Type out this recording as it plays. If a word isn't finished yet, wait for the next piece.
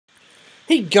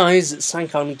Hey guys, it's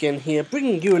Sancarn again here,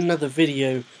 bringing you another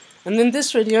video. And in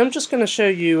this video I'm just going to show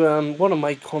you one of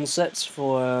my concepts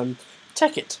for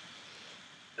Tekkit.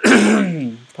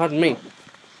 Pardon me.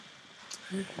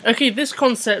 Okay, this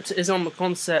concept is on the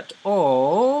concept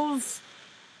of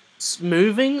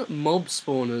moving mob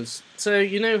spawners. So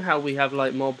you know how we have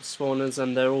like mob spawners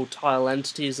and they're all tile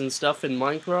entities and stuff in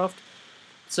Minecraft?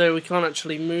 So we can't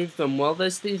actually move them. Well,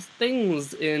 there's these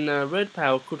things in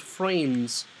redpower called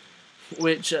frames,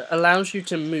 which allows you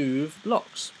to move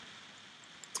blocks,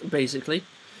 basically.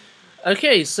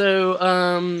 Okay,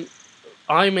 so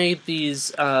I made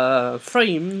these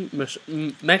frame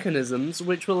mechanisms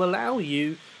which will allow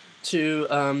you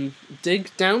to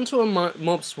dig down to a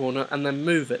mob spawner and then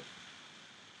move it.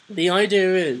 The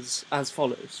idea is as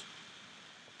follows.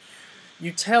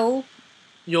 You tell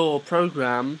your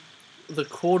program the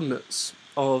coordinates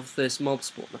of this mob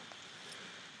spawner.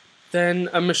 Then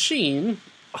a machine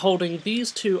holding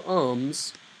these two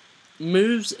arms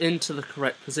moves into the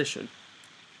correct position.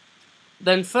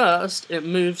 Then first it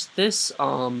moves this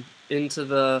arm into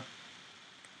the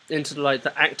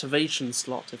activation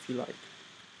slot, if you like.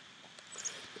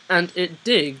 And it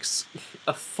digs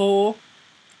a 4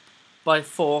 by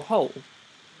 4 hole.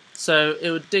 So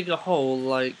it would dig a hole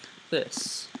like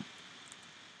this.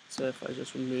 So if I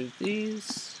just remove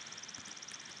these,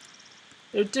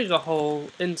 it would dig a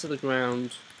hole into the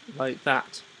ground like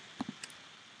that.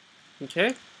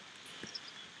 Okay?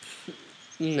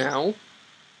 Now,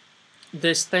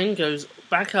 this thing goes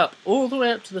back up, all the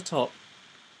way up to the top,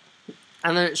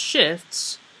 and then it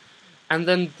shifts, and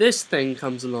then this thing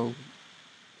comes along.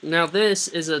 Now this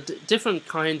is a different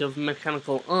kind of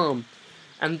mechanical arm,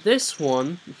 and this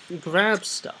one grabs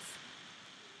stuff.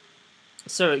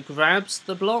 So it grabs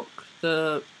the block,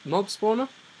 the mob spawner,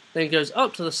 then goes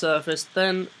up to the surface,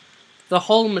 then the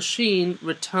whole machine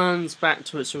returns back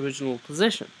to its original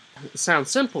position. It sounds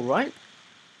simple, right?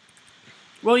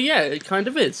 Well, yeah, it kind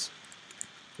of is.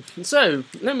 So,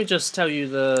 let me just tell you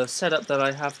the setup that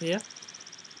I have here.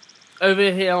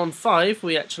 Over here on 5,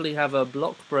 we actually have a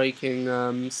block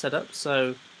breaking setup,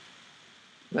 so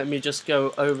let me just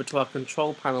go over to our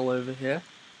control panel over here.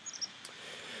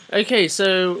 Okay,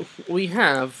 so we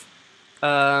have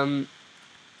the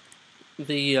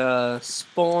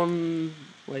spawn...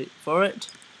 wait for it.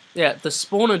 Yeah, the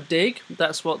spawner dig,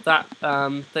 that's what that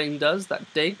thing does,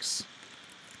 that digs.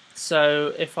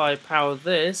 So if I power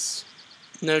this,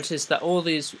 notice that all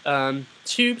these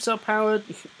tubes are powered,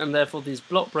 and therefore these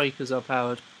block breakers are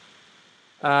powered.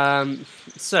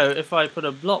 So if I put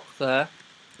a block there,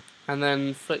 and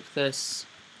then flick this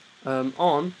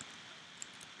on,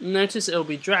 notice it'll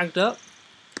be dragged up,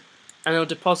 and it'll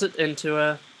deposit into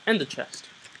a ender chest.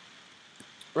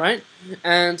 Right?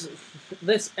 And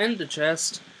this ender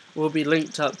chest will be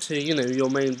linked up to, you know, your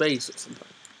main base or something.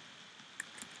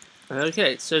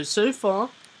 Okay, so far,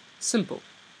 simple.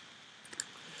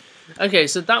 Okay,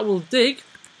 so that will dig,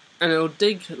 and it will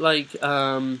dig like,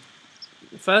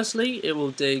 firstly, it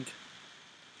will dig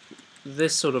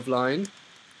this sort of line.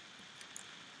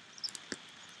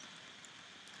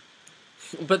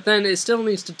 But then it still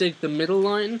needs to dig the middle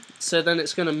line, so then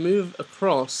it's going to move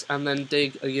across and then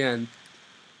dig again.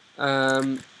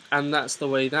 And that's the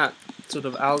way that sort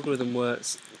of algorithm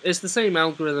works. It's the same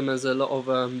algorithm as a lot of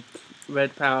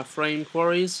redpower frame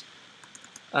quarries.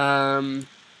 Yeah,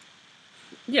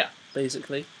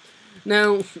 basically.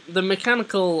 Now, the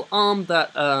mechanical arm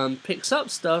that picks up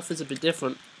stuff is a bit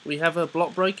different. We have a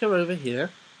block breaker over here,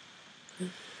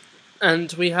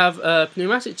 and we have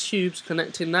pneumatic tubes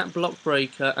connecting that block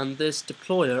breaker and this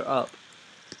deployer up.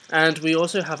 And we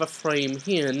also have a frame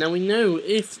here. Now we know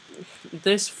if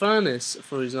this furnace,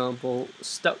 for example,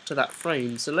 stuck to that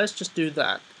frame, so let's just do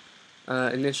that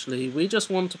initially. We just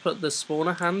want to put the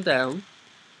spawner hand down.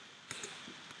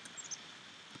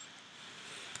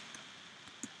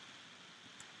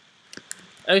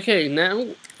 Okay,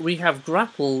 now we have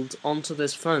grappled onto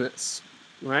this furnace,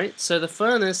 right? So the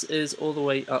furnace is all the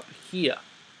way up here.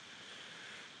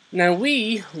 Now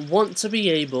we want to be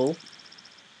able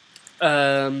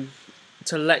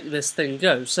to let this thing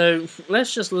go. So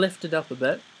let's just lift it up a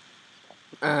bit.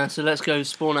 So let's go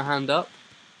spawner hand up,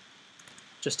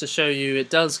 just to show you it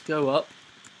does go up,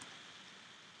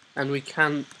 and we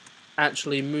can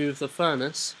actually move the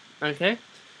furnace. Okay,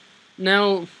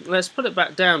 now let's put it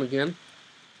back down again,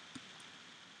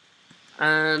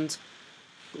 and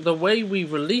the way we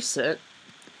release it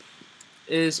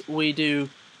is we do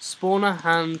spawner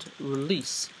hand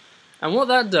release. And what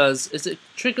that does is it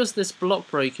triggers this block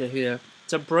breaker here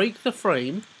to break the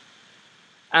frame,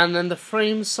 and then the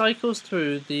frame cycles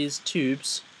through these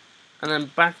tubes and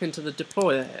then back into the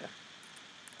deployer here.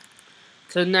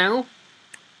 So now,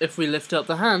 if we lift up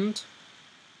the hand,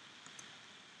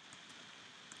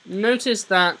 notice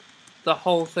that the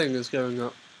whole thing is going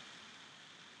up.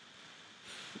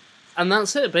 And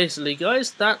that's it basically,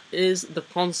 guys. That is the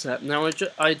concept. Now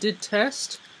I did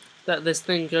test that this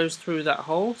thing goes through that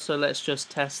hole, so let's just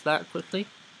test that quickly.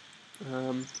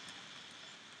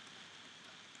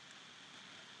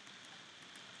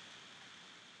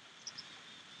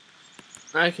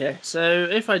 Okay, so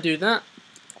if I do that,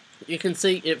 you can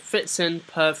see it fits in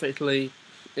perfectly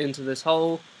into this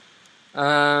hole.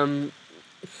 I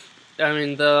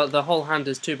mean, the whole hand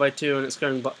is 2x2 and it's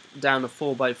going down a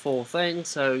 4x4 thing,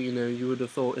 so you know, you would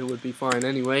have thought it would be fine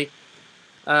anyway.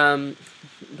 But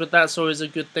that's always a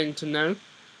good thing to know.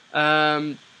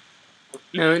 Now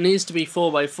it needs to be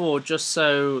 4x4 just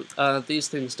so these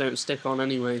things don't stick on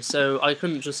anyway, so I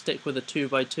couldn't just stick with a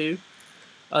 2x2,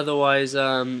 otherwise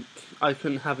I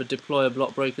couldn't have a deployer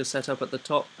block breaker set up at the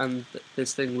top and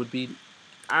this thing would be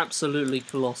absolutely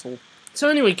colossal. So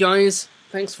anyway guys,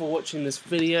 thanks for watching this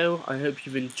video, I hope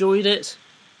you've enjoyed it,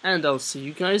 and I'll see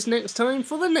you guys next time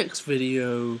for the next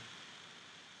video.